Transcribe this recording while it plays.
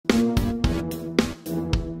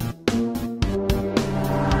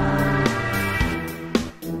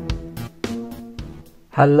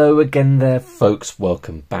Hello again there folks,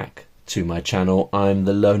 welcome back to my channel. I'm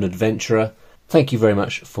the Lone Adventurer. Thank you very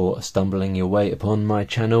much for stumbling your way upon my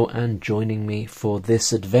channel and joining me for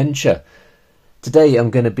this adventure. Today I'm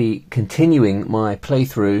going to be continuing my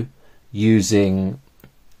playthrough using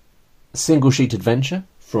Single Sheet Adventure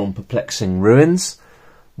from Perplexing Ruins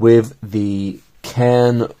with the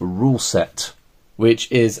Cairn rule set,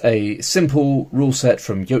 which is a simple rule set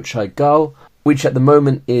from Yochai Gal, which at the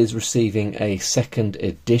moment is receiving a second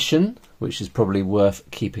edition, which is probably worth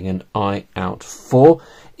keeping an eye out for.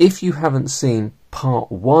 If you haven't seen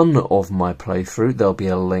part 1 of my playthrough, there'll be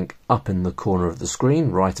a link up in the corner of the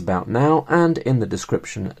screen right about now and in the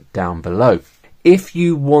description down below. If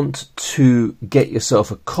you want to get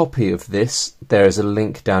yourself a copy of this, there is a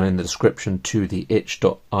link down in the description to the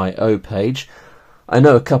itch.io page. I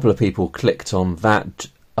know a couple of people clicked on that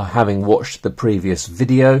having watched the previous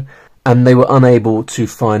video, and they were unable to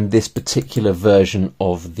find this particular version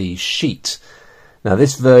of the sheet. Now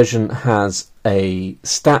this version has a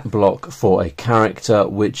stat block for a character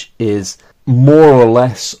which is more or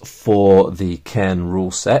less for the Cairn rule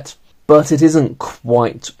set, but it isn't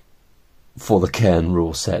quite for the Cairn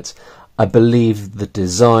rule set. I believe the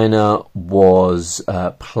designer was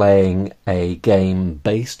playing a game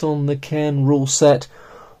based on the Cairn rule set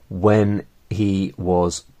when he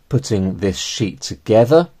was putting this sheet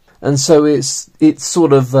together. And so it's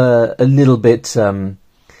sort of a little bit,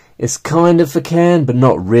 it's kind of for Cairn, but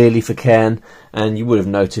not really for Cairn. And you would have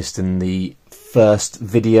noticed in the first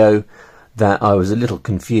video that I was a little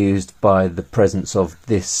confused by the presence of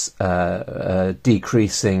this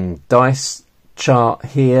decreasing dice chart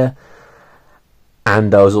here.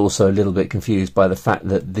 And I was also a little bit confused by the fact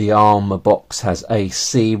that the armor box has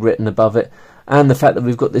AC written above it, and the fact that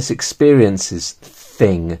we've got this experiences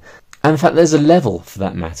thing. And in fact there's a level for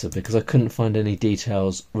that matter, because I couldn't find any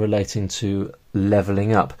details relating to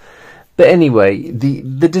levelling up. But anyway, the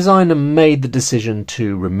designer made the decision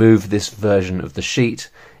to remove this version of the sheet,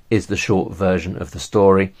 is the short version of the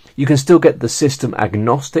story. You can still get the system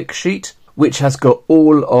agnostic sheet, which has got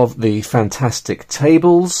all of the fantastic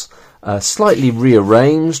tables, slightly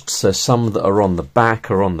rearranged, so some that are on the back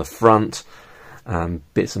are on the front,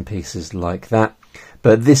 bits and pieces like that.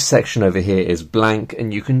 But this section over here is blank,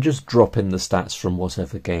 and you can just drop in the stats from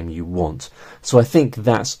whatever game you want. So I think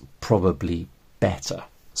that's probably better.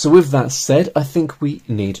 So with that said, I think we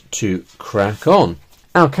need to crack on.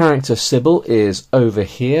 Our character Sybil is over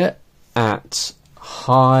here at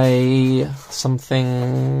High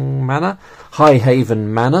Haven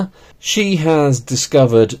Manor. She has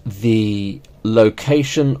discovered the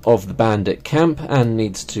location of the bandit camp and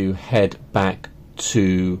needs to head back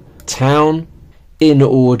to town in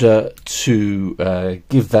order to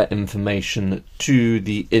give that information to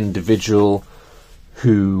the individual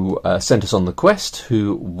who sent us on the quest,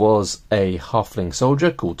 who was a halfling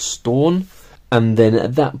soldier called Storn. And then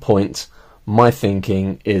at that point, my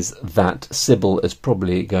thinking is that Sybil is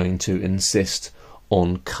probably going to insist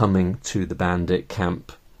on coming to the bandit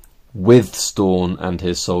camp with Storn and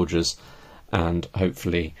his soldiers, and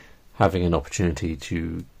hopefully having an opportunity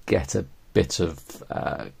to get a bit of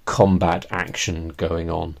combat action going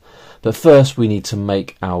on. But first we need to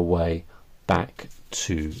make our way back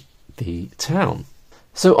to the town.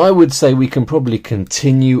 So I would say we can probably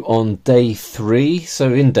continue on day 3.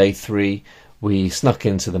 So in day 3 we snuck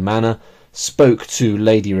into the manor, spoke to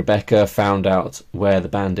Lady Rebecca, found out where the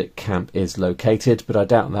bandit camp is located, but I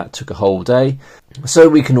doubt that took a whole day. So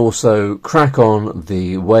we can also crack on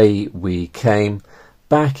the way we came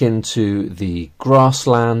back into the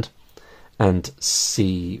grassland and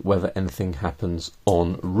see whether anything happens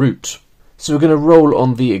en route. So we're going to roll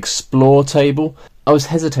on the explore table. I was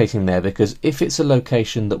hesitating there because if it's a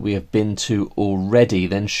location that we have been to already,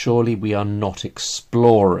 then surely we are not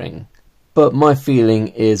exploring. But my feeling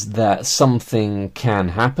is that something can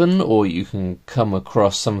happen, or you can come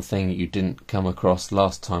across something you didn't come across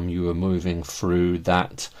last time you were moving through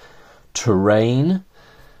that terrain.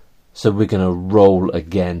 So we're going to roll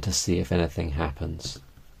again to see if anything happens.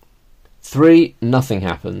 3, nothing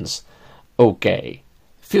happens. Okay,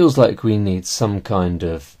 feels like we need some kind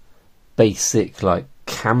of basic like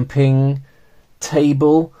camping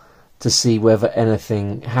table to see whether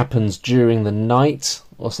anything happens during the night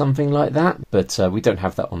or something like that, but we don't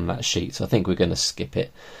have that on that sheet, so I think we're going to skip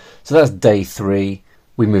it. So that's day 3.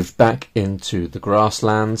 We moved back into the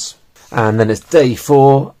grasslands, and then it's day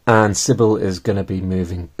 4, and Sybil is going to be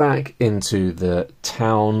moving back into the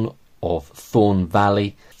town of Thorn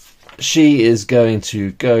Valley. She is going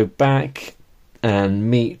to go back and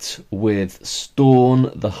meet with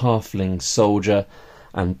Storn, the halfling soldier,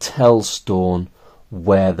 and tell Storn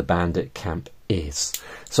where the bandit camp is.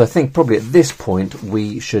 So I think probably at this point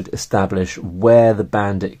we should establish where the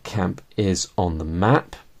bandit camp is on the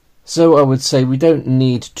map. So I would say we don't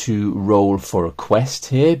need to roll for a quest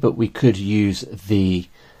here, but we could use the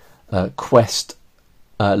quest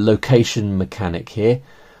location mechanic here,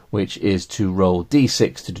 which is to roll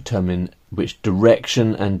d6 to determine which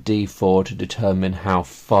direction and d4 to determine how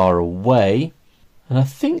far away. And I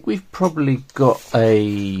think we've probably got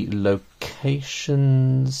a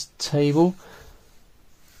locations table.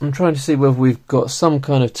 I'm trying to see whether we've got some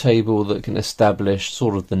kind of table that can establish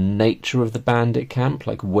sort of the nature of the bandit camp,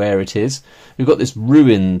 like where it is. We've got this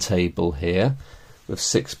ruin table here with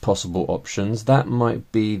 6 possible options. That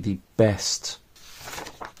might be the best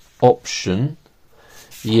option.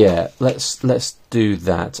 Yeah, let's do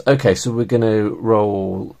that. Okay, so we're going to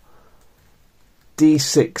roll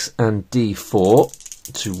d6 and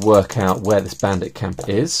d4 to work out where this bandit camp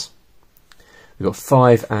is. We've got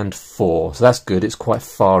 5 and 4, so that's good. It's quite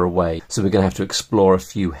far away, so we're going to have to explore a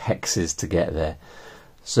few hexes to get there.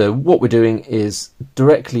 So what we're doing is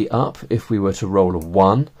directly up if we were to roll a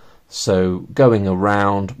 1. So going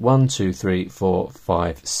around 1, 2, 3, 4,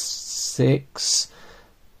 5, 6.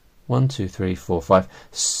 1, 2, 3, 4, 5.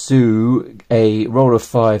 So a roll of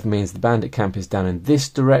 5 means the bandit camp is down in this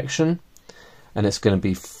direction, and it's going to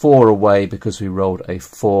be 4 away because we rolled a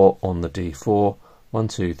 4 on the d4. 1,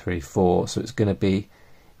 2, 3, 4. So it's going to be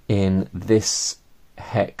in this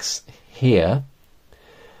hex here.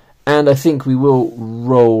 And I think we will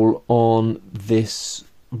roll on this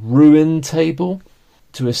ruin table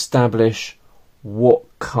to establish what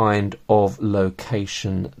kind of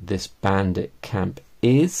location this bandit camp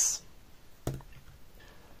is.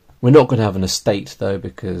 We're not going to have an estate though,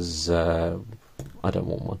 because I don't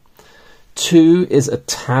want one. 2 is a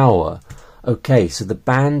tower. Okay, so the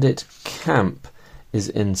bandit camp is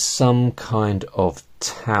in some kind of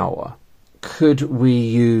tower. Could we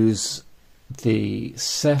use the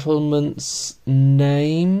settlement's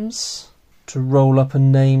names to roll up a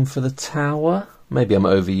name for the tower? Maybe I'm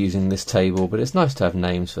overusing this table, but it's nice to have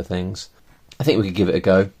names for things. I think we could give it a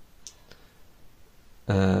go.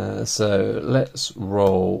 So let's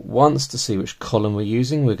roll once to see which column we're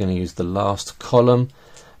using. We're going to use the last column,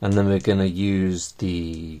 and then we're going to use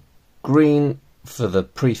the green for the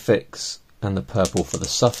prefix and the purple for the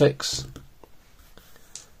suffix.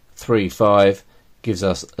 3, 5 gives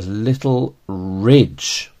us a little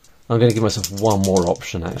ridge. I'm going to give myself one more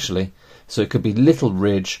option actually. So it could be little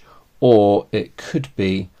ridge, or it could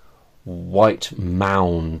be white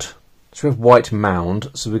mound. So we have white mound,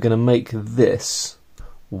 so we're going to make this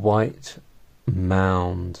white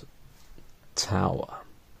mound tower.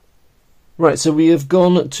 Right, so we have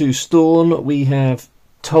gone to Storn. We have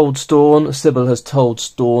told Storn, Sybil has told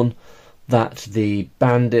Storn that the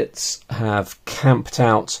bandits have camped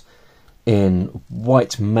out in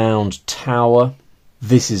White Mound Tower.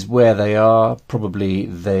 This is where they are. Probably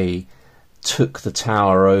they took the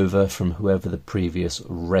tower over from whoever the previous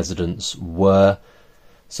residents were.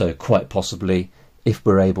 So quite possibly, if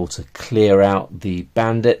we're able to clear out the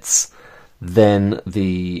bandits, then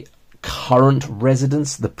the current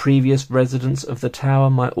residents, the previous residents of the tower,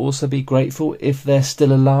 might also be grateful if they're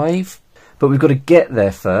still alive. But we've got to get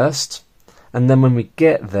there first. And then when we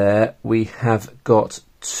get there, we have got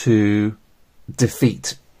to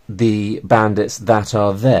defeat the bandits that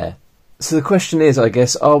are there. So the question is, I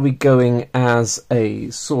guess, are we going as a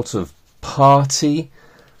sort of party?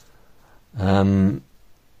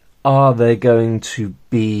 Are there going to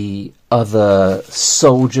be other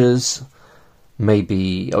soldiers?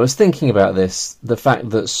 Maybe, I was thinking about this, the fact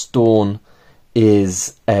that Storn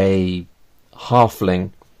is a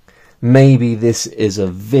halfling. Maybe this is a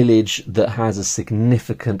village that has a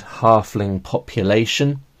significant halfling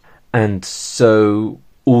population, and so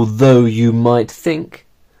although you might think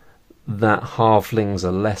that halflings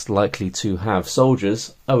are less likely to have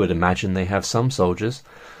soldiers, I would imagine they have some soldiers.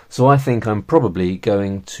 So I think I'm probably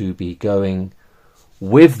going to be going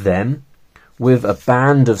with them, with a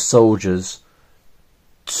band of soldiers,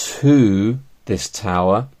 to this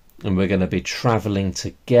tower, and we're going to be travelling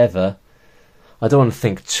together. I don't want to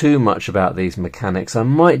think too much about these mechanics. I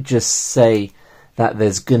might just say that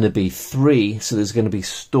there's going to be 3, so there's going to be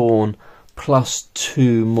Storn plus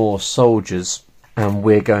 2 more soldiers, and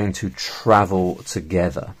we're going to travel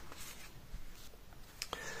together.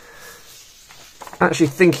 Actually,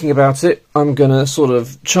 thinking about it, I'm going to sort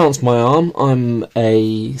of chance my arm.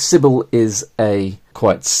 Sybil is a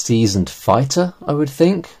quite seasoned fighter, I would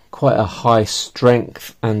think. Quite a high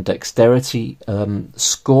strength and dexterity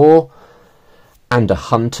score, and a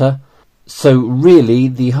hunter. So really,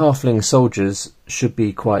 the halfling soldiers should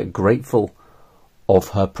be quite grateful of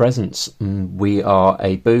her presence. We are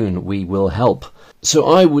a boon. We will help. So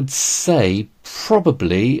I would say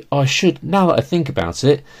probably now that I think about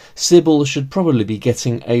it, Sybil should probably be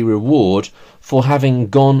getting a reward for having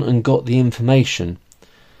gone and got the information.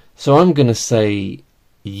 So I'm going to say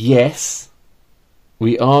yes,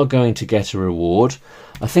 we are going to get a reward.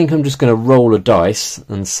 I think I'm just going to roll a dice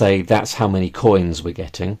and say that's how many coins we're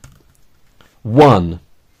getting. One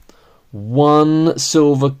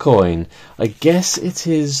silver coin. I guess it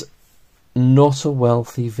is not a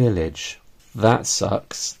wealthy village. That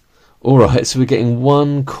sucks. Alright, so we're getting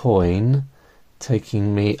 1 coin,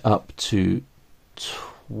 taking me up to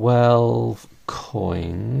 12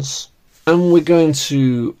 coins. And we're going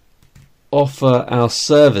to offer our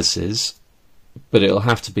services, but it'll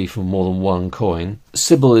have to be for more than 1 coin.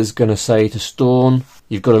 Sybil is going to say to Storn,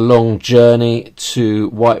 you've got a long journey to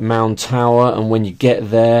White Mound Tower, and when you get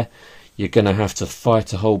there, you're going to have to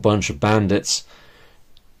fight a whole bunch of bandits.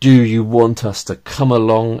 Do you want us to come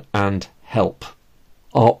along and help?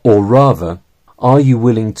 Or rather, are you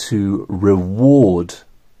willing to reward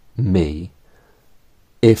me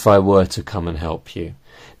if I were to come and help you?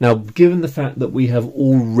 Now, given the fact that we have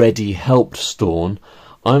already helped Storn,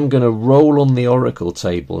 I'm going to roll on the oracle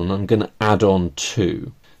table and I'm going to add on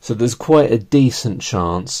 2. So there's quite a decent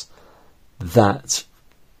chance that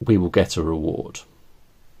we will get a reward.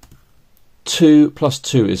 2 plus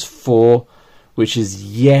 2 is 4, which is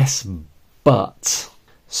yes, but.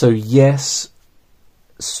 So yes,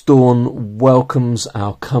 Storn welcomes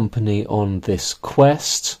our company on this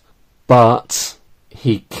quest, but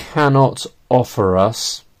he cannot offer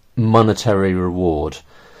us monetary reward.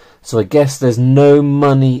 So I guess there's no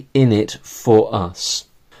money in it for us.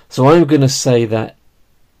 So I'm going to say that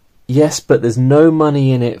yes, but there's no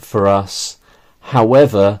money in it for us.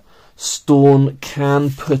 However, Storn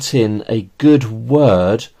can put in a good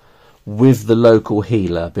word with the local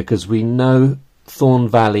healer, because we know Thorn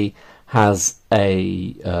Valley has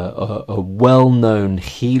a well-known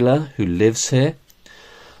healer who lives here.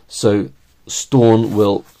 So Storn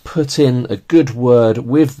will put in a good word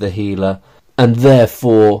with the healer, and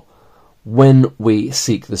therefore when we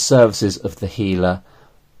seek the services of the healer,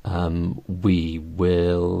 we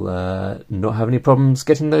will not have any problems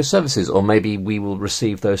getting those services, or maybe we will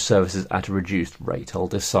receive those services at a reduced rate. I'll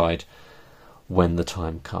decide when the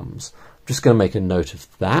time comes. I'm just going to make a note of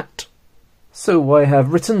that. So I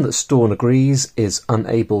have written that Storn agrees, is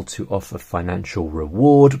unable to offer financial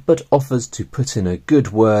reward, but offers to put in a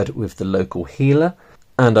good word with the local healer.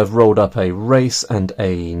 And I've rolled up a race and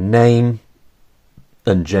a name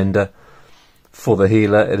and gender for the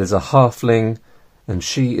healer. It is a halfling, and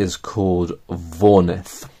she is called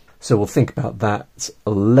Vornith. So we'll think about that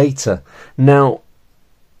later. Now,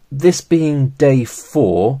 this being day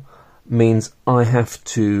 4 means I have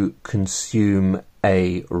to consume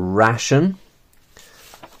a ration.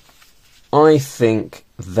 I think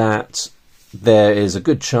that there is a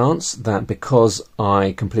good chance that because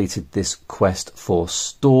I completed this quest for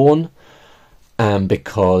Storn, and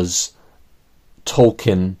because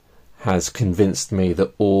Tolkien has convinced me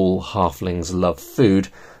that all halflings love food,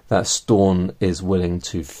 that Storn is willing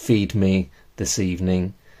to feed me this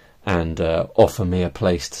evening and offer me a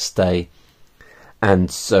place to stay.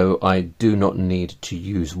 And so I do not need to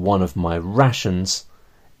use one of my rations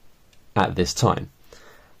at this time.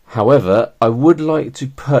 However, I would like to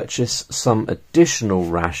purchase some additional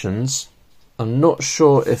rations. I'm not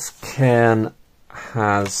sure if Cairn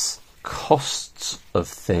has costs of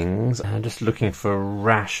things. I'm just looking for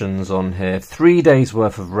rations on here. 3 days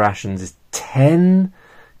worth of rations is 10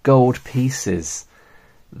 gold pieces.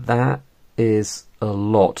 That is a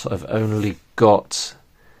lot. I've only got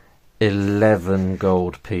 11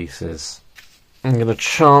 gold pieces. I'm going to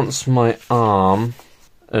chance my arm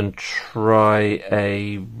and try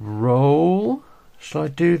a roll. Shall I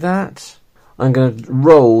do that? I'm going to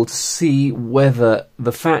roll to see whether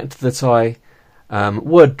the fact that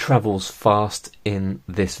word travels fast in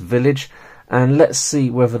this village, and let's see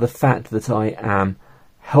whether the fact that I am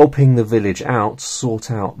helping the village out sort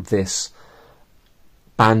out this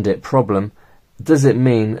bandit problem, does it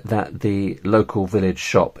mean that the local village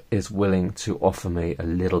shop is willing to offer me a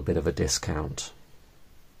little bit of a discount?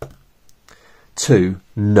 2,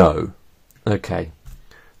 no. Okay,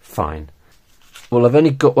 fine. Well,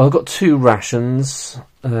 I've got 2 rations.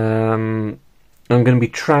 I'm going to be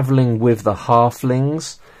travelling with the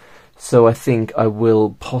halflings, so I think I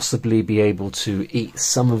will possibly be able to eat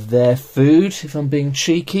some of their food if I'm being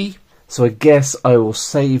cheeky. So I guess I will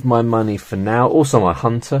save my money for now. Also, I'm a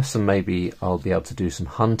hunter, so maybe I'll be able to do some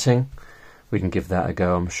hunting. We can give that a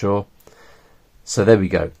go, I'm sure. So there we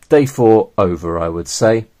go. Day 4 over, I would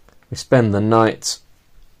say. We spend the night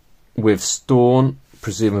with Storn.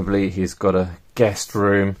 Presumably he's got a guest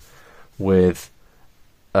room with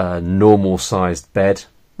a normal sized bed.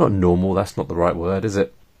 Not normal, that's not the right word, is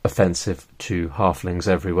it? Offensive to halflings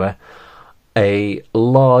everywhere. A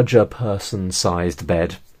larger person sized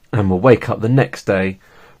bed, and we'll wake up the next day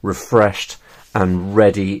refreshed and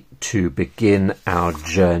ready to begin our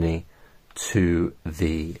journey to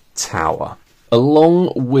the tower.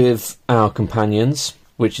 Along with our companions,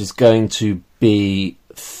 which is going to be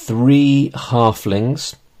 3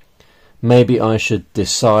 halflings, maybe I should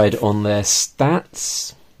decide on their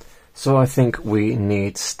stats. So I think we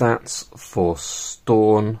need stats for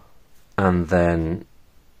Storn and then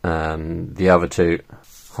the other 2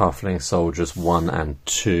 halfling soldiers, 1 and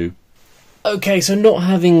 2. Okay, so not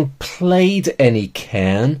having played any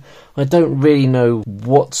Cairn, I don't really know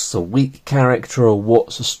what's a weak character or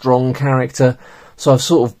what's a strong character, so I've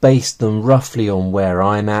sort of based them roughly on where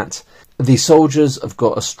I'm at. The soldiers have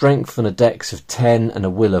got a strength and a dex of 10 and a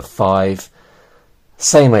will of 5.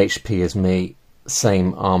 Same HP as me,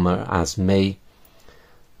 same armour as me.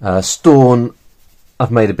 Storn I've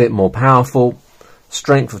made a bit more powerful.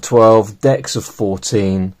 Strength of 12, dex of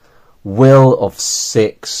 14, will of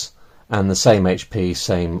 6, and the same HP,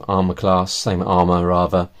 same armour class, same armour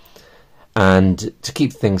rather. And to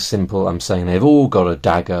keep things simple, I'm saying they've all got a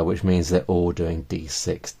dagger, which means they're all doing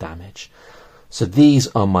d6 damage. So these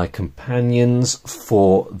are my companions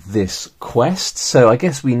for this quest. So I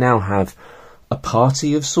guess we now have a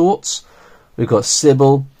party of sorts. We've got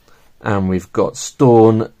Sybil, and we've got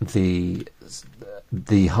Storn, the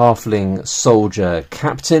halfling soldier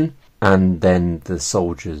captain, and then the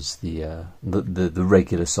soldiers, the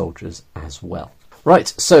regular soldiers as well. Right,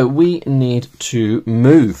 so we need to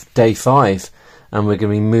move day 5, and we're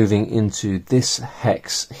going to be moving into this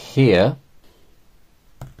hex here.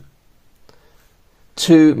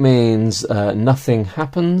 2 means nothing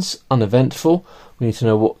happens, uneventful. We need to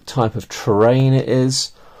know what type of terrain it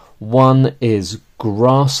is. 1 is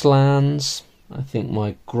grasslands. I think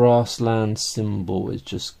my grassland symbol is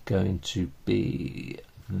just going to be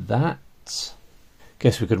that.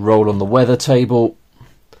 Guess we could roll on the weather table.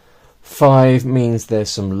 5 means there's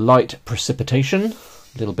some light precipitation,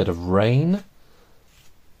 a little bit of rain.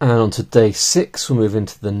 And on to day 6, we'll move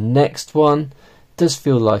into the next one. It does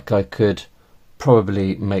feel like I could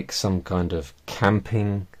probably make some kind of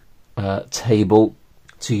camping table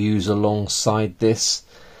to use alongside this.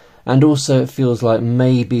 And also it feels like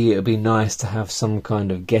maybe it would be nice to have some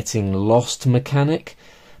kind of getting lost mechanic.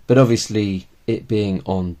 But obviously it being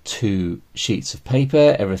on 2 sheets of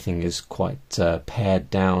paper, everything is quite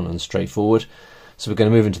pared down and straightforward. So we're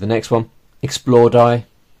going to move into the next one. Explore die.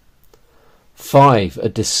 5, a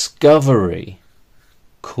discovery.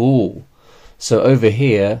 Cool. So over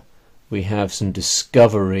here we have some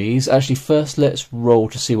discoveries. Actually, first let's roll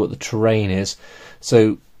to see what the terrain is.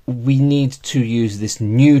 So we need to use this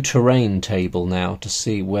new terrain table now to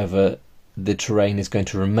see whether the terrain is going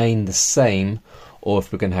to remain the same or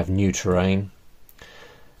if we're going to have new terrain.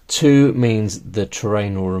 2 means the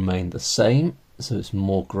terrain will remain the same, so it's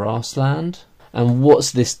more grassland. And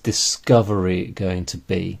what's this discovery going to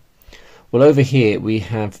be? Well, over here we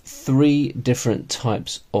have 3 different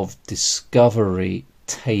types of discovery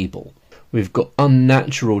table. We've got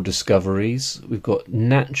unnatural discoveries, we've got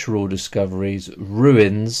natural discoveries,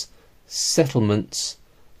 ruins, settlements,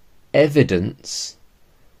 evidence,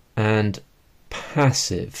 and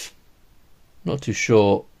passive. Not too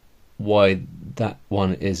sure why that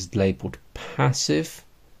one is labelled passive,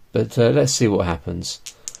 but let's see what happens.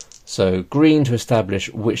 So green to establish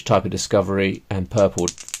which type of discovery, and purple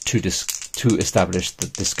to establish the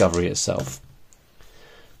discovery itself.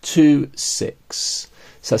 2, 6.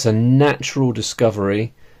 So that's a natural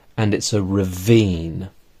discovery, and it's a ravine.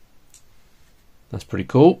 That's pretty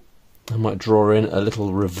cool. I might draw in a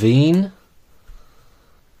little ravine.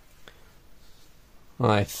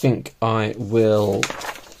 I think I will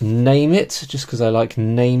name it, just because I like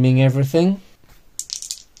naming everything.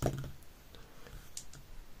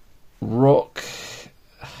 Rock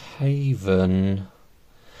Haven.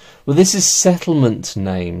 Well, this is settlement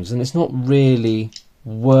names, and it's not really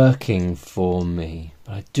working for me.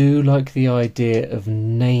 But I do like the idea of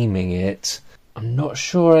naming it. I'm not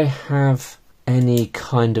sure I have any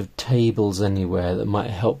kind of tables anywhere that might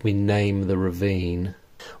help me name the ravine.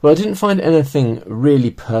 Well, I didn't find anything really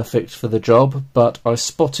perfect for the job, but I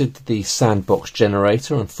spotted the sandbox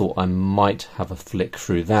generator and thought I might have a flick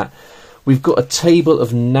through that. We've got a table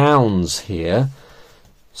of nouns here,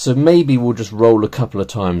 so maybe we'll just roll a couple of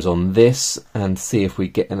times on this and see if we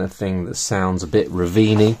get anything that sounds a bit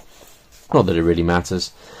ravine-y. Not that it really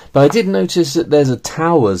matters. But I did notice that there's a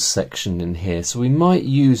towers section in here, so we might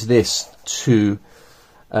use this to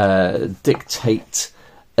dictate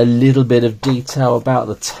a little bit of detail about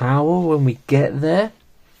the tower when we get there.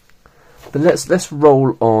 But let's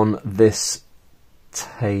roll on this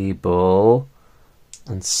table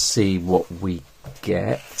and see what we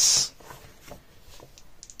get.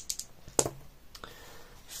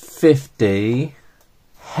 50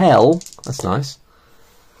 hell, that's nice.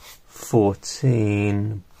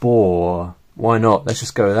 14 bore. Why not? Let's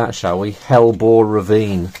just go with that, shall we? Hellbore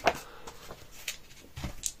Ravine.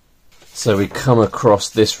 So we come across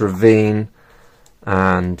this ravine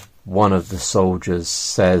and one of the soldiers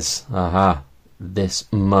says, aha, this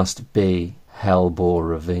must be Hellbore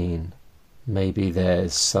Ravine. Maybe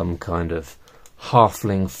there's some kind of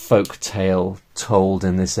halfling folk tale told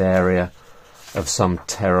in this area of some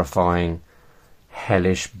terrifying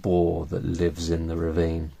hellish boar that lives in the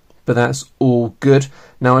ravine. But that's all good.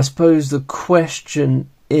 Now I suppose the question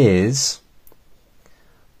is,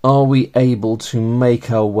 are we able to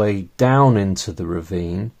make our way down into the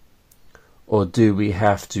ravine, or do we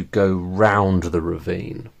have to go round the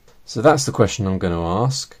ravine? So that's the question I'm going to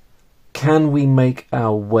ask. Can we make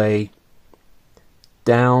our way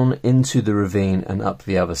down into the ravine and up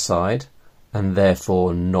the other side, and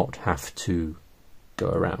therefore not have to go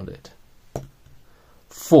around it?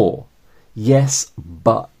 4. Yes,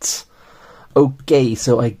 but. Okay,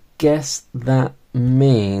 so I guess that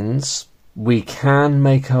means we can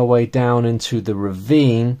make our way down into the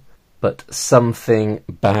ravine, but something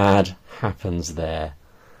bad happens there.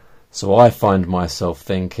 So I find myself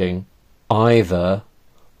thinking either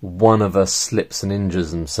one of us slips and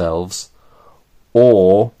injures themselves,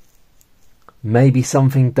 or maybe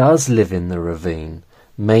something does live in the ravine.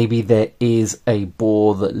 Maybe there is a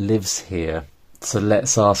boar that lives here. So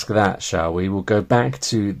let's ask that, shall we? We'll go back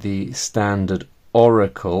to the standard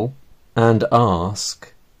oracle and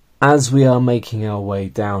ask, as we are making our way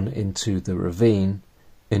down into the ravine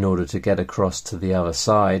in order to get across to the other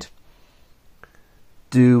side,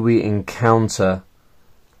 do we encounter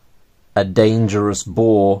a dangerous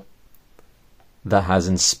boar that has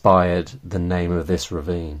inspired the name of this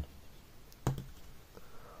ravine?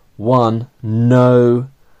 1, no,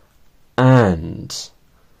 and.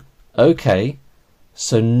 Okay,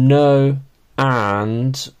 so no,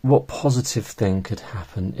 and what positive thing could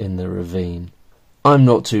happen in the ravine? I'm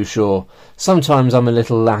not too sure. Sometimes I'm a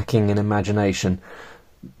little lacking in imagination.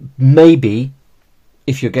 Maybe,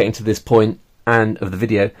 if you're getting to this point of the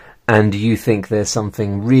video and you think there's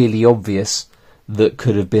something really obvious that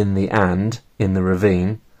could have been the and in the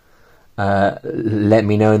ravine, let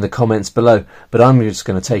me know in the comments below. But I'm just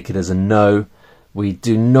going to take it as a no. We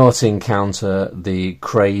do not encounter the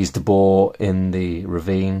crazed boar in the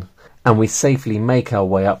ravine, and we safely make our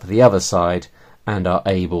way up the other side and are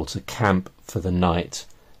able to camp for the night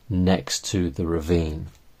next to the ravine.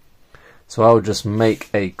 So I'll just make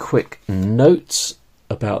a quick note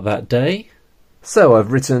about that day. So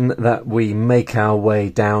I've written that we make our way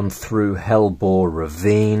down through Hellbore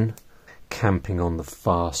Ravine, camping on the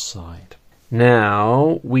far side.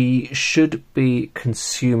 Now, we should be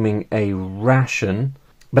consuming a ration,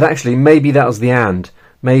 but actually maybe that was the and.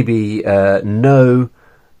 Maybe, no,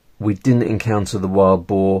 we didn't encounter the wild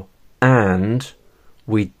boar, and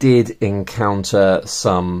we did encounter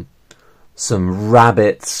some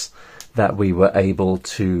rabbits that we were able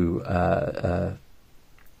to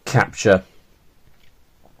capture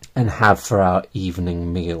and have for our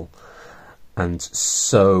evening meal. And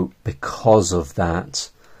so, because of that,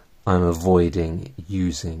 I'm avoiding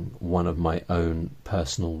using one of my own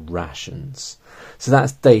personal rations. So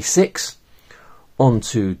that's day 6. On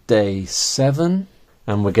to day 7.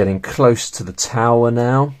 And we're getting close to the tower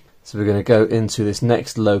now. So we're going to go into this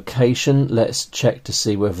next location. Let's check to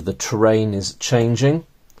see whether the terrain is changing.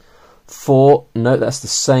 4. No, that's the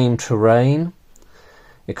same terrain.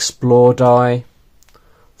 Explore die.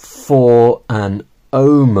 4. An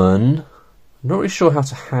omen. I'm not really sure how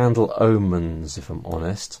to handle omens, if I'm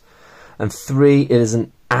honest. And 3, it is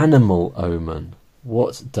an animal omen.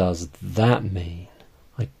 What does that mean?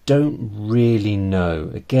 I don't really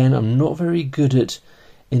know. Again, I'm not very good at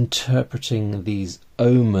interpreting these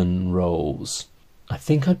omen rolls. I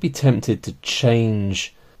think I'd be tempted to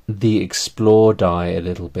change the explore die a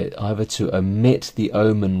little bit, either to omit the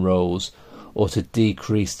omen rolls or to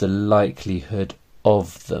decrease the likelihood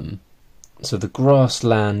of them. So the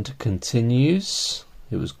grassland continues.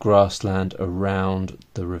 It was grassland around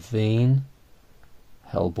the ravine,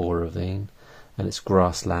 Hellbore Ravine, and it's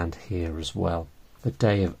grassland here as well. The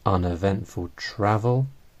day of uneventful travel.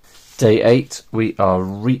 Day 8, we are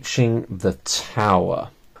reaching the tower.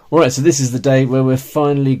 Alright, so this is the day where we're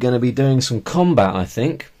finally going to be doing some combat, I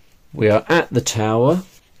think. We are at the tower.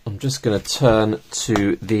 I'm just going to turn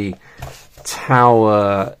to the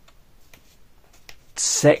tower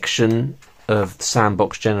section of the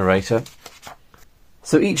sandbox generator.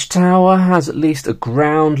 So each tower has at least a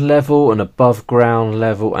ground level, an above ground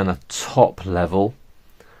level and a top level.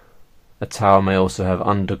 A tower may also have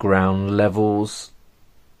underground levels.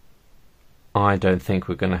 I don't think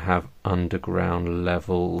we're going to have underground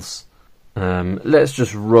levels. Let's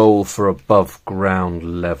just roll for above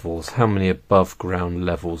ground levels. How many above ground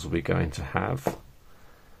levels are we going to have?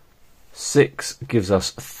 6 gives us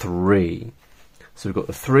 3. So we've got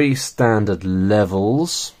the 3 standard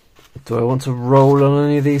levels. Do I want to roll on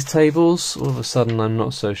any of these tables? All of a sudden I'm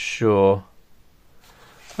not so sure.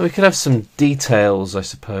 We could have some details, I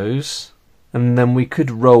suppose. And then we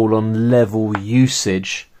could roll on level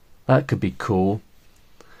usage. That could be cool.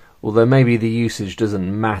 Although maybe the usage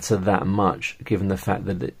doesn't matter that much, given the fact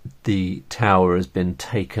that the tower has been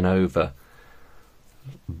taken over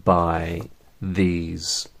by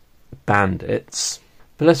these bandits.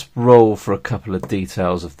 But let's roll for a couple of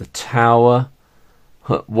details of the tower.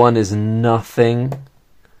 1 is nothing.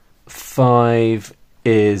 5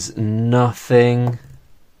 is nothing.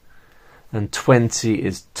 And 20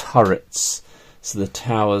 is turrets. So the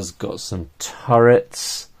tower's got some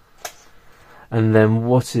turrets. And then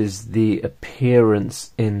what is the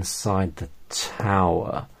appearance inside the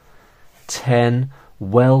tower? 10,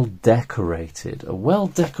 well decorated. A well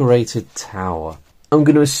decorated tower. I'm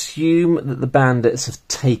going to assume that the bandits have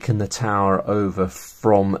taken the tower over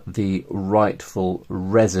from the rightful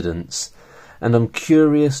residents. And I'm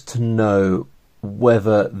curious to know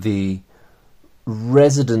whether the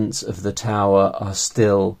residents of the tower are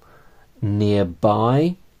still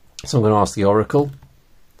nearby. So I'm going to ask the Oracle.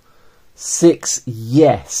 6,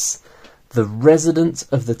 yes. The resident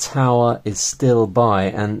of the tower is still by,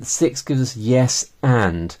 and 6 gives us yes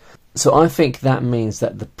and. So I think that means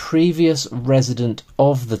that the previous resident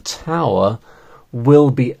of the tower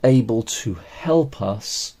will be able to help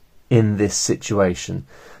us in this situation.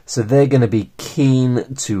 So they're going to be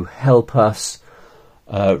keen to help us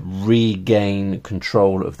regain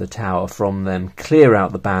control of the tower from them, clear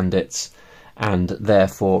out the bandits, and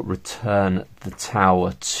therefore return the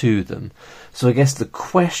tower to them. So I guess the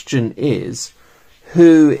question is,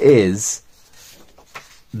 who is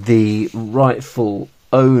the rightful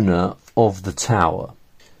owner of the tower?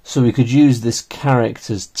 So we could use this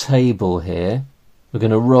character's table here. We're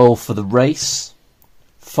going to roll for the race.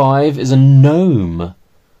 5 is a gnome.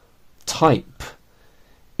 Type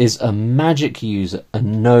is a magic user, a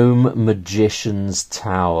gnome magician's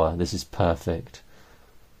tower. This is perfect.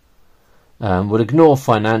 We'll ignore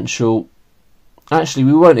financial. Actually,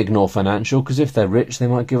 we won't ignore financial, because if they're rich, they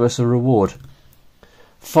might give us a reward.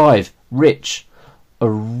 5, rich. A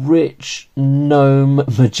rich gnome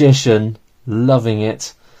magician. Loving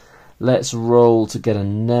it. Let's roll to get a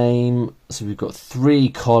name. So we've got 3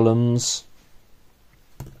 columns.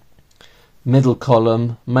 Middle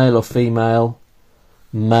column, male or female.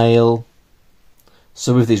 Male.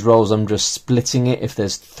 So with these rolls, I'm just splitting it. If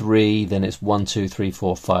there's 3, then it's 1, 2, 3,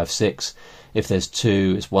 4, 5, 6. If there's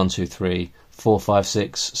 2, it's 1, 2, 3, 4, 5,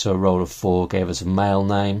 6. So a roll of 4 gave us a male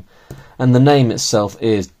name. And the name itself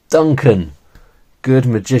is Duncan. Good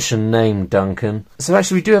magician name, Duncan. So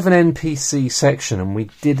actually we do have an NPC section, and we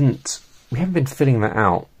haven't been filling that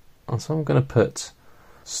out. So I'm going to put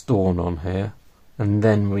Storn on here. And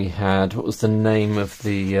then we had, what was the name of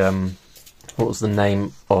the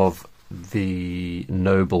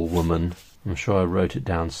noblewoman? I'm sure I wrote it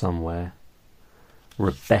down somewhere.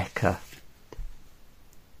 Rebecca.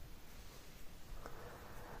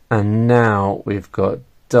 And now we've got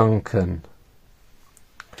Duncan.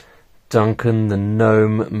 Duncan the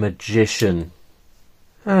gnome magician.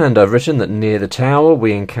 And I've written that near the tower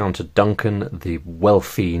we encounter Duncan the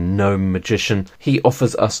wealthy gnome magician. He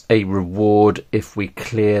offers us a reward if we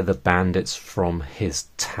clear the bandits from his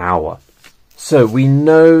tower. So we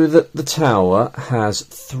know that the tower has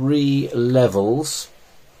 3 levels.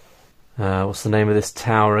 What's the name of this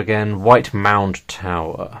tower again? White Mound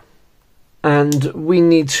Tower. And we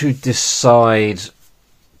need to decide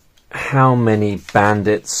how many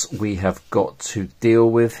bandits we have got to deal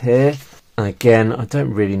with here. And again, I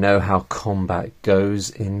don't really know how combat goes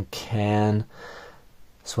in Cairn,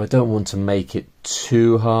 so I don't want to make it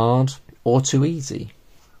too hard or too easy.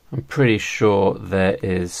 I'm pretty sure there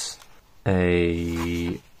is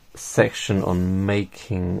a section on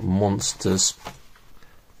making monsters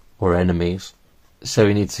or enemies. So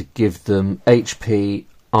we need to give them HP,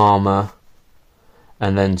 armor,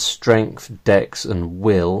 and then strength, dex and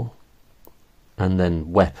will. and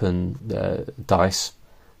then weapon dice.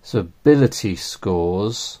 So ability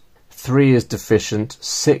scores, 3 is deficient,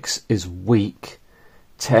 6 is weak,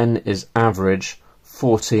 10 is average,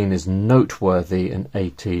 14 is noteworthy, and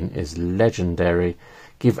 18 is legendary.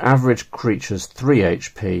 Give average creatures 3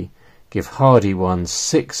 HP, give hardy ones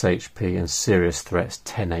 6 HP, and serious threats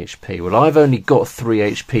 10 HP. Well, I've only got 3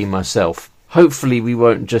 HP myself. Hopefully we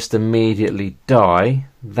won't just immediately die.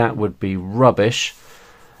 That would be rubbish.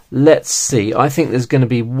 Let's see. I think there's going to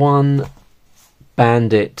be one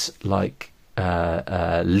bandit leader,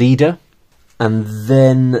 and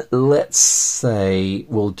then let's say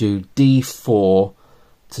we'll do D4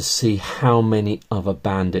 to see how many other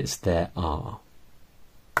bandits there are.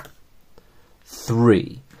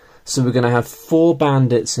 3. So we're going to have 4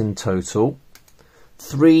 bandits in total,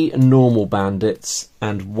 3 normal bandits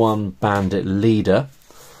and 1 bandit leader.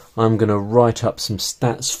 I'm going to write up some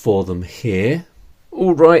stats for them here.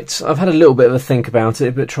 Alright, I've had a little bit of a think about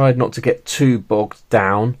it, but tried not to get too bogged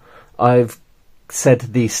down. I've said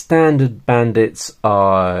the standard bandits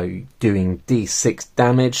are doing D6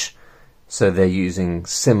 damage, so they're using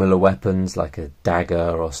similar weapons like a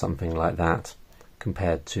dagger or something like that,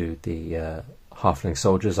 compared to the halfling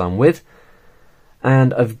soldiers I'm with.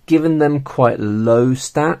 And I've given them quite low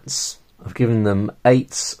stats. I've given them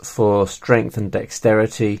 8s for strength and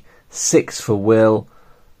dexterity, 6 for will,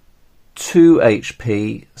 2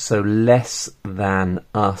 HP, so less than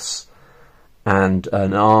us, and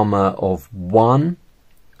an armour of 1.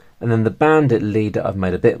 And then the bandit leader I've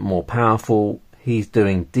made a bit more powerful. He's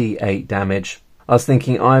doing D8 damage. I was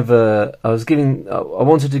thinking I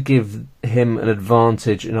wanted to give him an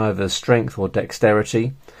advantage in either strength or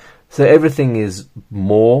dexterity. So everything is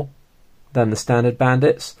more than the standard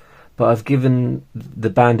bandits, but I've given the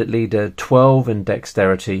bandit leader 12 in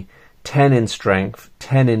dexterity, 10 in strength,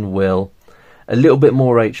 10 in will, a little bit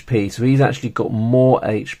more HP, so he's actually got more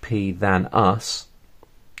HP than us,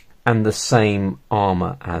 and the same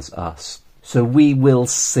armour as us. So we will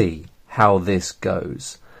see how this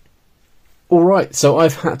goes. Alright, so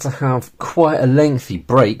I've had to have quite a lengthy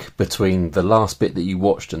break between the last bit that you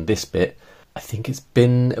watched and this bit. I think it's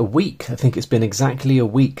been a week. I think it's been exactly a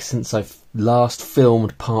week since I've last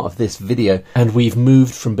filmed part of this video, and we've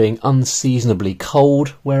moved from being unseasonably cold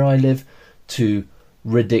where I live to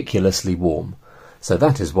ridiculously warm. So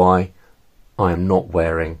that is why I am not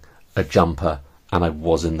wearing a jumper, and I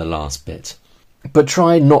was in the last bit. But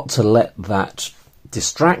try not to let that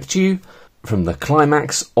distract you from the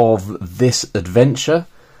climax of this adventure,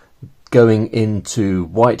 going into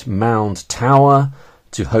White Mound Tower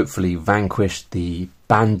to hopefully vanquish the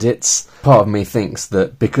bandits. Part of me thinks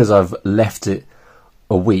that because I've left it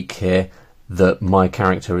a week here, that my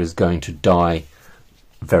character is going to die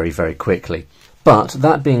very, very quickly. But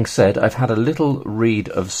that being said, I've had a little read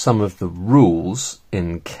of some of the rules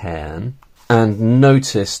in Cairn and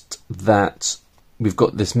noticed that we've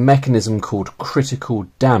got this mechanism called critical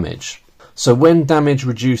damage. So when damage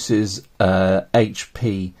reduces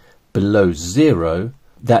HP below 0,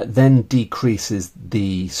 that then decreases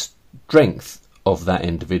the strength of that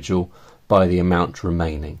individual by the amount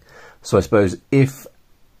remaining. So I suppose if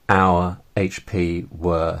our HP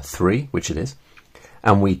were 3, which it is,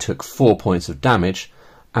 and we took 4 points of damage,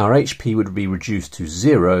 our HP would be reduced to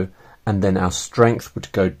 0, and then our strength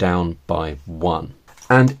would go down by 1.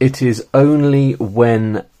 And it is only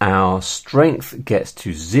when our strength gets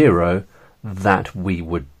to 0 that we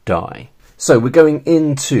would die. So we're going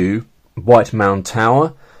into White Mound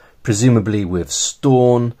Tower, presumably with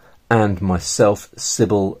Storn and myself,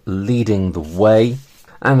 Sybil, leading the way.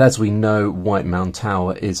 And as we know, White Mound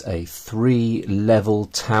Tower is a 3-level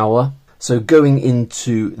tower. So going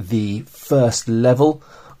into the first level,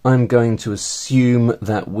 I'm going to assume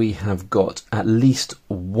that we have got at least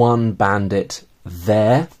 1 bandit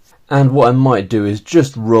there. And what I might do is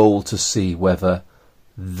just roll to see whether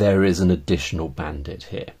there is an additional bandit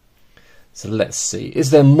here. So let's see.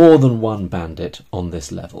 Is there more than 1 bandit on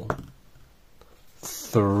this level?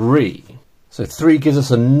 3. So 3 gives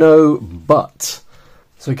us a no, but.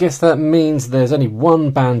 So I guess that means there's only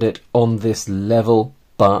 1 bandit on this level,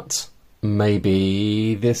 but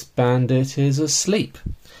maybe this bandit is asleep.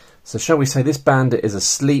 So shall we say this bandit is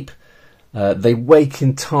asleep? They wake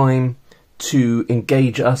in time to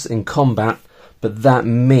engage us in combat, but that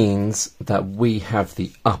means that we have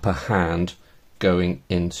the upper hand going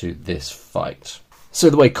into this fight. So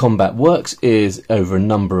the way combat works is over a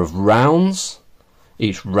number of rounds.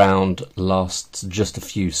 Each round lasts just a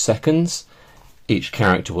few seconds. Each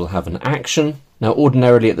character will have an action. Now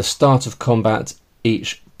ordinarily at the start of combat,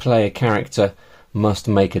 each player character must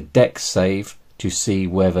make a dex save to see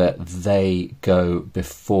whether they go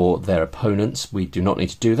before their opponents. We do not need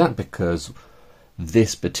to do that because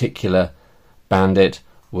this particular bandit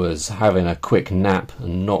was having a quick nap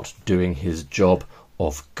and not doing his job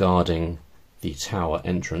of guarding the tower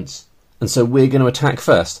entrance. And so we're going to attack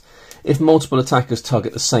first. If multiple attackers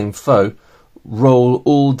target the same foe, roll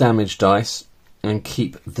all damage dice and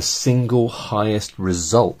keep the single highest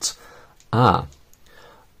result.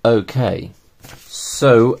 Okay.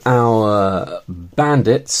 So our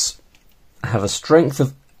bandits have a strength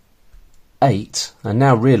of 8. I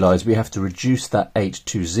now realise we have to reduce that 8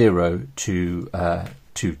 to 0 to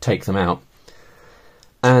take them out.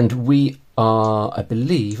 And we are, I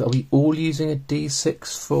believe, are we all using a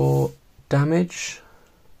D6 for damage?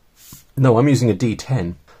 No, I'm using a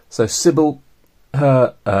D10. So Sybil,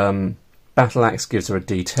 her battle axe gives her a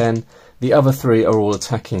D10. The other 3 are all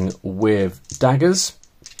attacking with daggers.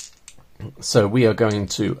 So we are going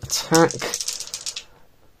to attack.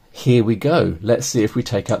 Here we go. Let's see if we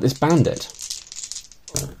take out this bandit.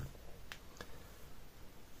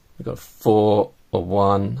 We've got 4, a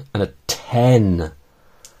 1, and a 10.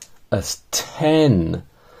 A 10.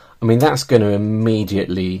 I mean, that's going to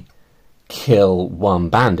immediately kill one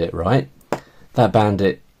bandit, right? That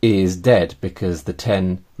bandit is dead because the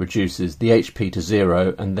 10 reduces the HP to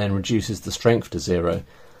 0 and then reduces the strength to 0.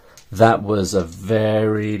 That was a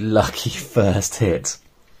very lucky first hit.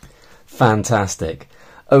 Fantastic.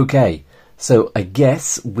 Okay, so I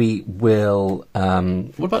guess we will...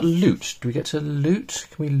 what about loot? Do we get to loot?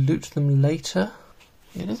 Can we loot them later?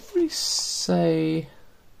 It doesn't really say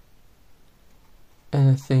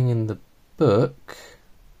anything in the book.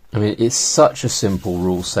 I mean, it's such a simple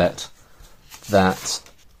rule set that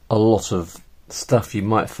a lot of stuff you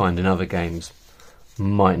might find in other games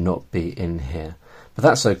might not be in here. But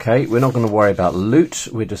that's okay, we're not going to worry about loot,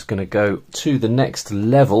 we're just going to go to the next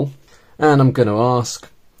level, and I'm going to ask,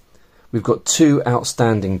 we've got 2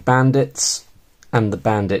 outstanding bandits and the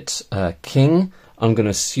bandit king. I'm going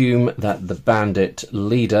to assume that the bandit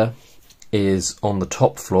leader is on the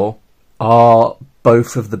top floor. Are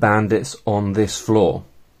both of the bandits on this floor?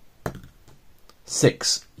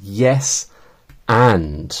 6, yes,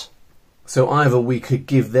 and. So either we could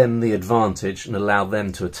give them the advantage and allow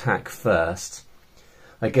them to attack first.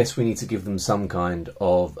 I guess we need to give them some kind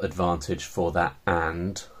of advantage for that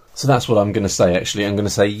and. So that's what I'm going to say actually. I'm going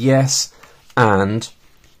to say yes and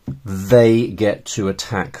they get to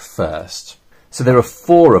attack first. So there are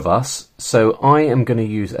 4 of us, so I am going to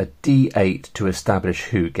use a D8 to establish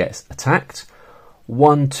who gets attacked.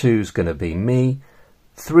 1, 2 is going to be me,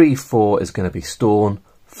 3, 4 is going to be Storn,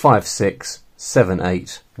 5, 6, 7,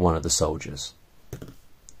 8, one of the soldiers.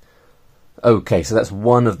 Okay, so that's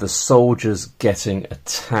one of the soldiers getting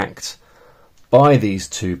attacked by these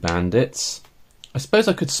 2 bandits. I suppose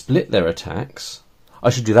I could split their attacks. I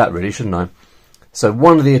should do that really, shouldn't I? So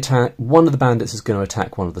one of the bandits is going to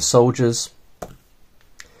attack one of the soldiers,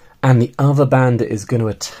 and the other bandit is going to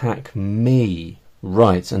attack me.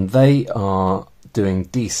 Right, and they are doing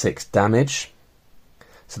D6 damage.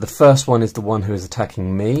 So the first one is the one who is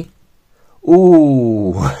attacking me.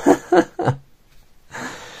 Ooh.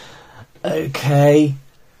 Okay.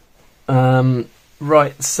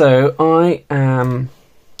 Right, so I am...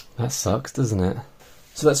 That sucks, doesn't it?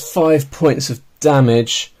 So that's 5 points of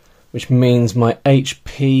damage, which means my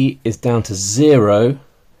HP is down to 0,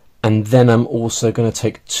 and then I'm also going to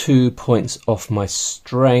take 2 points off my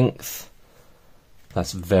strength.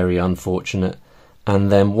 That's very unfortunate.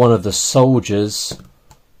 And then one of the soldiers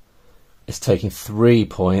is taking 3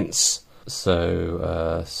 points.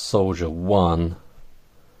 So soldier 1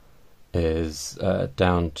 is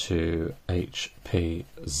down to HP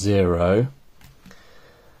 0.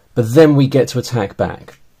 But then we get to attack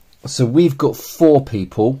back. So we've got 4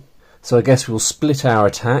 people. So I guess we'll split our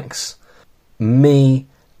attacks. Me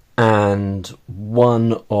and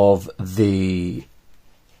one of the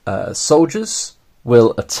soldiers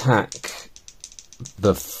will attack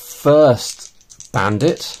the first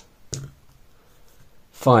bandit.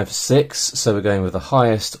 5, 6. So we're going with the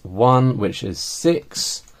highest one, which is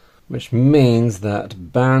 6. Which means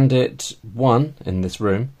that bandit 1 in this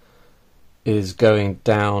room is going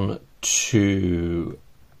down to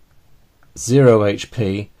 0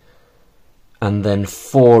 HP, and then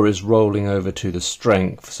 4 is rolling over to the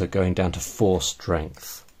strength, so going down to 4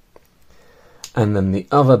 strength. And then the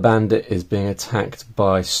other bandit is being attacked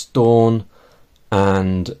by Storn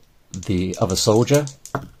and the other soldier.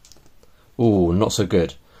 Ooh, not so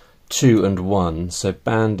good. 2 and 1, so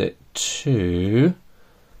bandit 2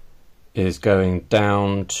 is going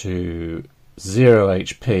down to 0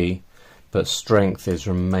 HP, but strength is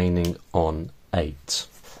remaining on 8.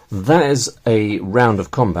 That is a round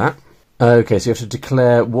of combat. Okay, so you have to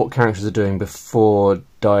declare what characters are doing before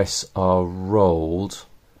dice are rolled.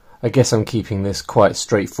 I guess I'm keeping this quite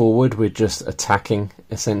straightforward. We're just attacking,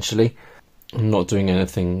 essentially. I'm not doing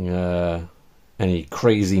anything, any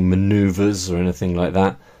crazy manoeuvres or anything like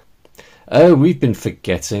that. Oh, we've been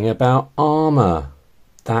forgetting about armour.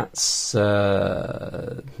 That's, what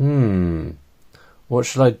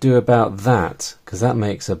should I do about that? Because that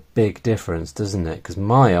makes a big difference, doesn't it? Because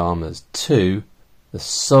my armour's 2. The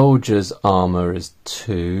soldier's armour is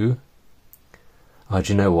 2. Oh,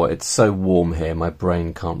 do you know what? It's so warm here, my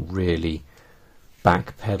brain can't really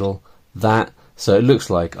backpedal that. So it looks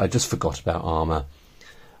like I just forgot about armour.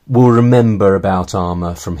 We'll remember about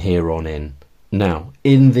armour from here on in. Now,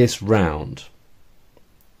 in this round,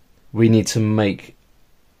 we need to make,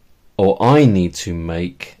 or I need to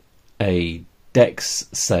make, a dex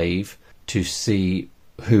save to see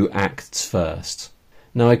who acts first.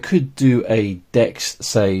 Now, I could do a dex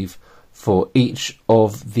save for each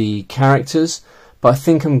of the characters, but I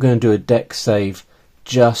think I'm going to do a dex save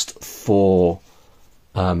just for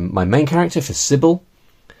my main character, for Sybil,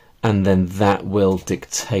 and then that will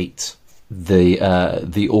dictate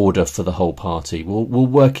the order for the whole party. We'll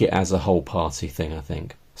work it as a whole party thing, I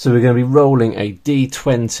think. So we're going to be rolling a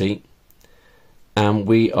d20, and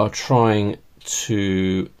we are trying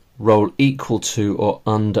to roll equal to or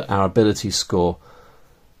under our ability score.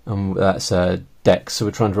 That's a dex, so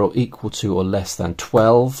we're trying to roll equal to or less than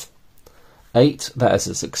 12. 8, that is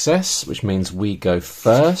a success, which means we go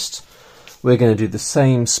first. We're going to do the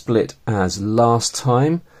same split as last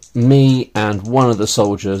time. Me and one of the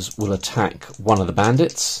soldiers will attack one of the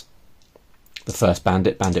bandits. The first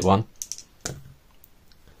bandit, Bandit 1.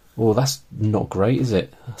 Oh, that's not great, is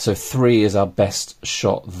it? So 3 is our best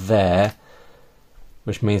shot there,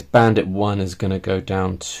 which means Bandit 1 is going to go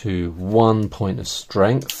down to 1 point of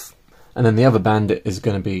strength. And then the other bandit is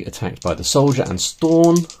going to be attacked by the soldier and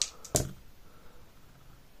Storm.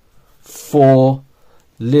 4,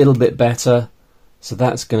 little bit better. So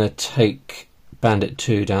that's going to take Bandit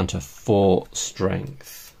 2 down to 4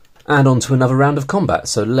 strength. And on to another round of combat.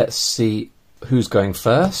 So let's see who's going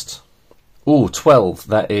first. Oh, 12.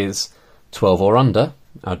 That is 12 or under,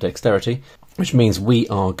 our dexterity, which means we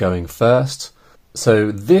are going first.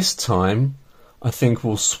 So this time, I think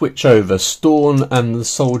we'll switch over. Storm and the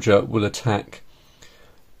soldier will attack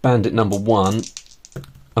Bandit number 1.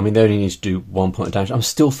 I mean, they only need to do 1 point of damage. I'm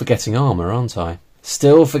still forgetting armour, aren't I?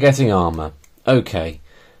 Still forgetting armour. Okay,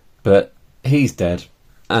 but he's dead.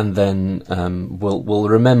 And then we'll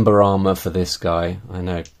remember armour for this guy. I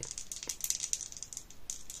know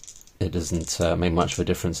it doesn't make much of a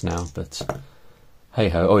difference now, but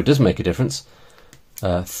hey-ho. Oh, it does make a difference.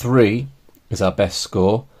 3 is our best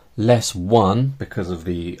score. Less 1 because of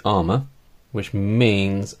the armour, which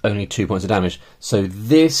means only 2 points of damage. So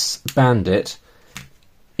this bandit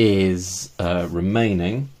is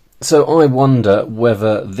remaining. So I wonder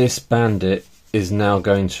whether this bandit is now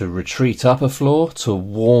going to retreat up a floor to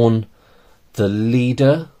warn the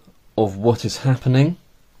leader of what is happening.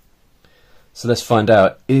 So let's find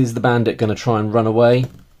out. Is the bandit going to try and run away?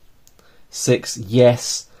 6,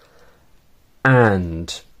 yes.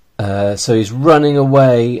 And so he's running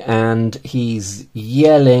away and he's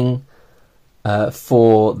yelling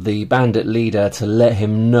for the bandit leader to let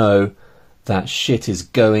him know that shit is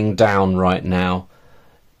going down right now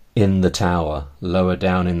in the tower, lower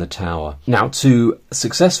down in the tower. Now, to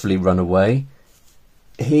successfully run away,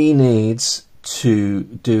 he needs to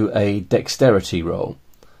do a dexterity roll,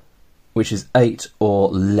 which is 8 or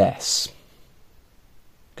less.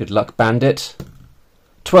 Good luck, bandit.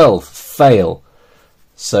 12, fail.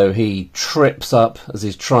 So he trips up as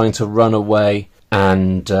he's trying to run away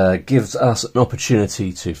and gives us an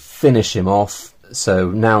opportunity to finish him off.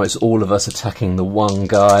 So now it's all of us attacking the one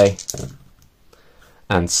guy.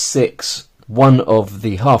 And 6, one of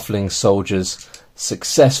the halfling soldiers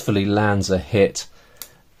successfully lands a hit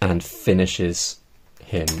and finishes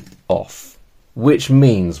him off. Which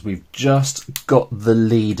means we've just got the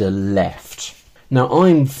leader left. Now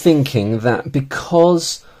I'm thinking that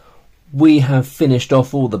because we have finished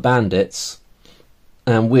off all the bandits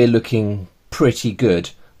and we're looking pretty good,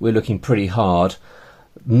 we're looking pretty hard,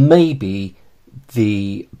 maybe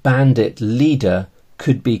the bandit leader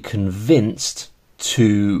could be convinced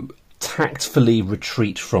to tactfully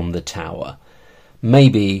retreat from the tower.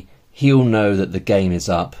 Maybe he'll know that the game is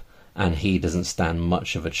up and he doesn't stand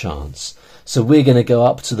much of a chance. So we're going to go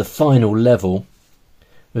up to the final level.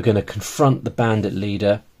 We're going to confront the bandit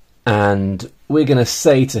leader and we're going to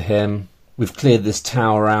say to him, we've cleared this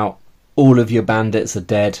tower out, all of your bandits are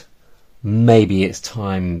dead, maybe it's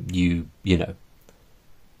time you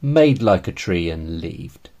made like a tree and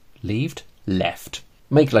left.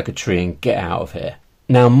 Make like a tree and get out of here.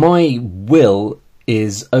 Now my will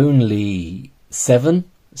is only 7,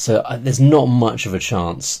 so there's not much of a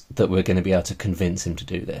chance that we're going to be able to convince him to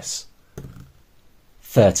do this.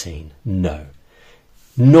 13, no.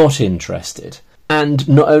 Not interested. And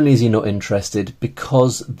not only is he not interested,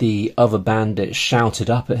 because the other bandit shouted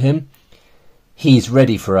up at him, he's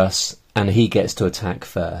ready for us and he gets to attack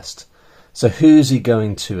first. So who's he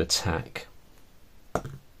going to attack?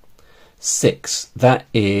 6. That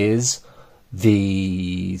is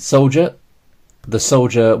the soldier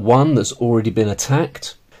 1 that's already been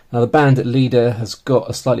attacked. Now the bandit leader has got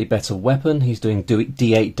a slightly better weapon. He's doing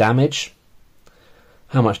D8 damage.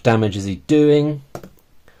 How much damage is he doing?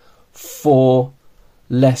 4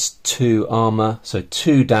 less 2 armor, so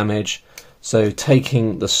 2 damage. So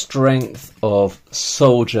taking the strength of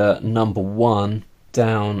soldier number 1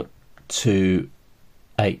 down to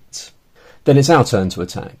 8. Then it's our turn to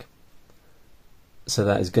attack. So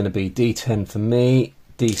that is going to be D10 for me,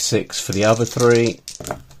 D6 for the other 3.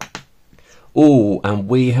 Oh, and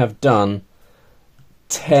we have done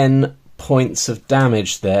 10 points of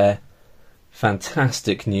damage there.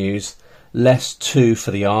 Fantastic news. Less 2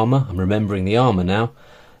 for the armour. I'm remembering the armour now,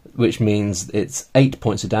 which means it's 8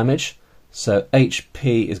 points of damage. So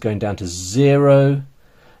HP is going down to 0,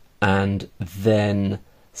 and then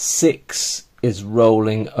 6 is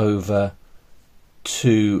rolling over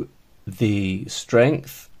to the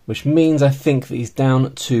strength, which means I think that he's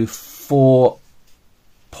down to 4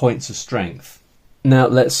 points of strength. Now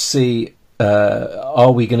let's see,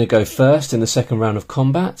 are we going to go first in the second round of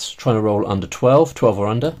combat? Trying to roll under 12 or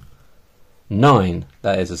under. 9,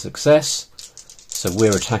 that is a success. So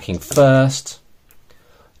we're attacking first.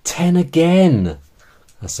 10 again.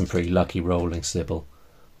 That's some pretty lucky rolling, Sybil.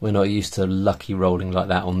 We're not used to lucky rolling like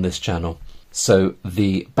that on this channel. So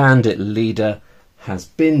the bandit leader has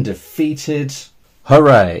been defeated.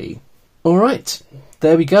 Hooray! Alright,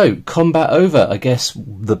 there we go. Combat over. I guess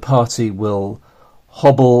the party will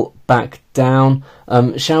hobble back down.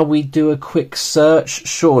 Shall we do a quick search?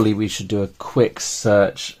 Surely we should do a quick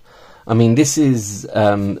search. I mean, this is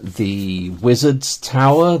the wizard's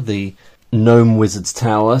tower, the gnome wizard's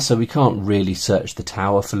tower, so we can't really search the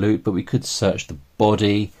tower for loot, but we could search the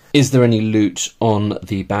body. Is there any loot on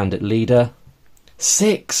the bandit leader?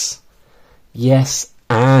 6! Yes,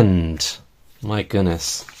 and... my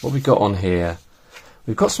goodness, what have we got on here?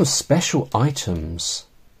 We've got some special items.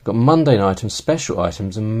 We've got mundane items, special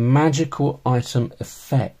items, and magical item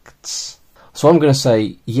effects. So I'm going to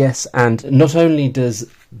say yes, and not only does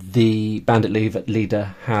the bandit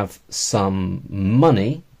leader have some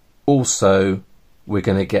money, also we're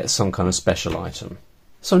going to get some kind of special item.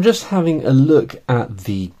 So I'm just having a look at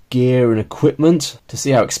the gear and equipment to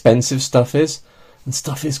see how expensive stuff is, and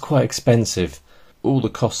stuff is quite expensive. All the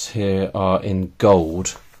costs here are in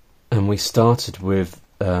gold, and we started with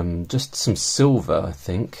just some silver, I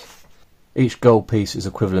think. Each gold piece is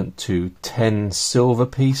equivalent to 10 silver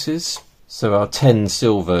pieces. So our 10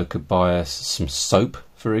 silver could buy us some soap,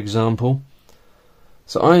 for example.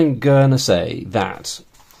 So I'm going to say that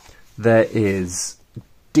there is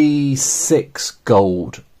D6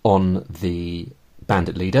 gold on the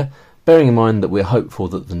bandit leader, bearing in mind that we're hopeful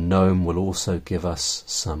that the gnome will also give us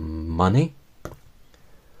some money.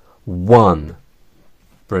 1.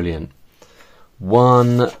 Brilliant.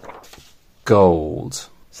 1 gold.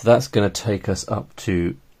 So that's going to take us up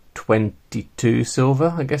to 22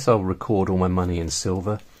 silver. I guess I'll record all my money in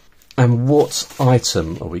silver. And what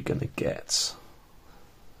item are we going to get?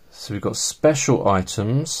 So we've got special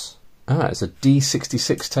items. Ah, it's a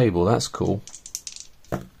D66 table. That's cool.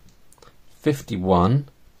 51.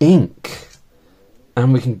 Ink.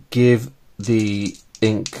 And we can give the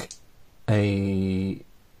ink a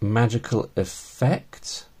magical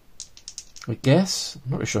effect, I guess.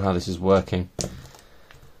 I'm not really sure how this is working.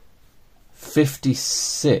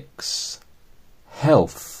 56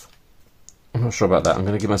 health. I'm not sure about that. I'm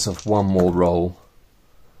going to give myself one more roll.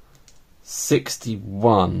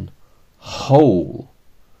 61 whole.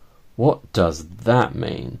 What does that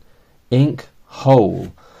mean? Ink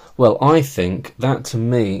whole. Well, I think that to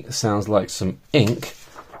me sounds like some ink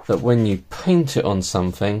that when you paint it on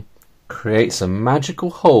something creates a magical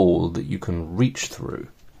hole that you can reach through.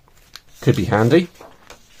 Could be handy.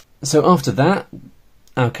 So after that,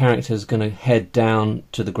 our character is going to head down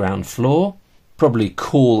to the ground floor, probably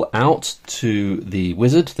call out to the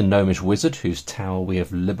wizard, the gnomish wizard whose tower we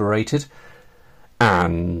have liberated,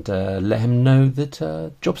 and let him know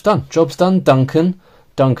that job's done. Job's done, Duncan.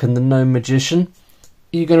 Duncan the gnome magician.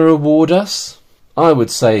 Are you going to reward us? I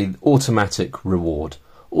would say automatic reward.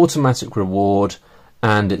 Automatic reward,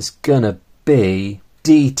 and it's gonna be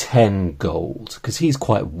D10 gold, because he's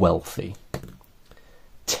quite wealthy.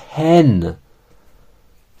 10!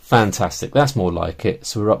 Fantastic, that's more like it.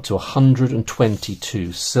 So we're up to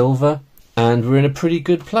 122 silver, and we're in a pretty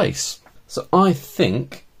good place. So I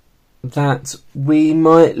think that we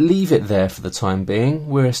might leave it there for the time being.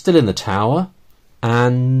 We're still in the tower,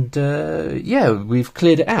 and yeah, we've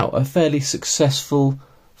cleared it out. A fairly successful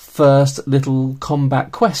first little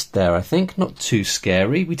combat quest there, I think. Not too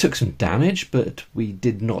scary. We took some damage, but we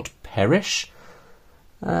did not perish.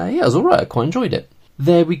 Yeah, it was alright, I quite enjoyed it.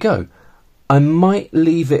 There we go. I might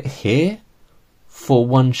leave it here for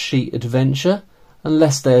one sheet adventure,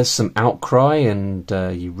 unless there's some outcry and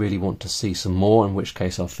you really want to see some more, in which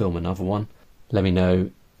case I'll film another one. Let me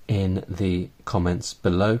know in the comments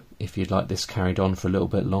below if you'd like this carried on for a little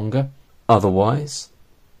bit longer. Otherwise,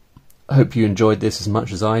 I hope you enjoyed this as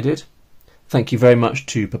much as I did. Thank you very much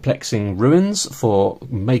to Perplexing Ruins for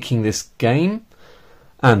making this game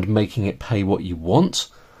and making it pay what you want.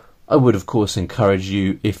 I would of course encourage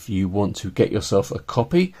you, if you want to get yourself a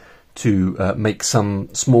copy, to make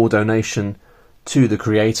some small donation to the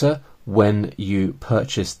creator when you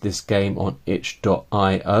purchase this game on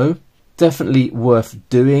itch.io. Definitely worth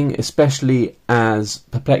doing, especially as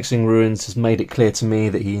Perplexing Ruins has made it clear to me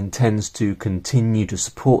that he intends to continue to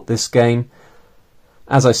support this game.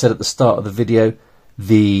 As I said at the start of the video,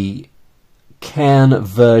 the Cairn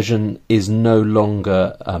version is no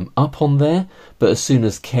longer up on there, but as soon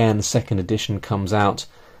as Cairn 2nd edition comes out,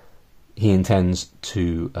 he intends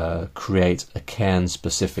to create a Cairn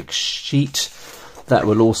specific sheet that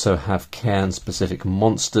will also have Cairn specific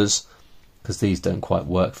monsters, because these don't quite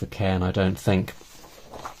work for Cairn, I don't think.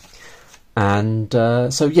 And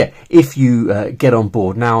so yeah, if you get on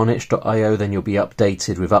board now on itch.io, then you'll be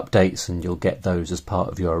updated with updates and you'll get those as part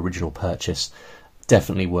of your original purchase.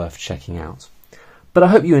 Definitely worth checking out. But I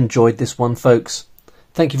hope you enjoyed this one, folks.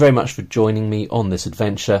 Thank you very much for joining me on this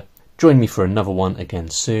adventure. Join me for another one again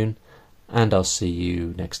soon, and I'll see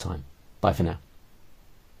you next time. Bye for now.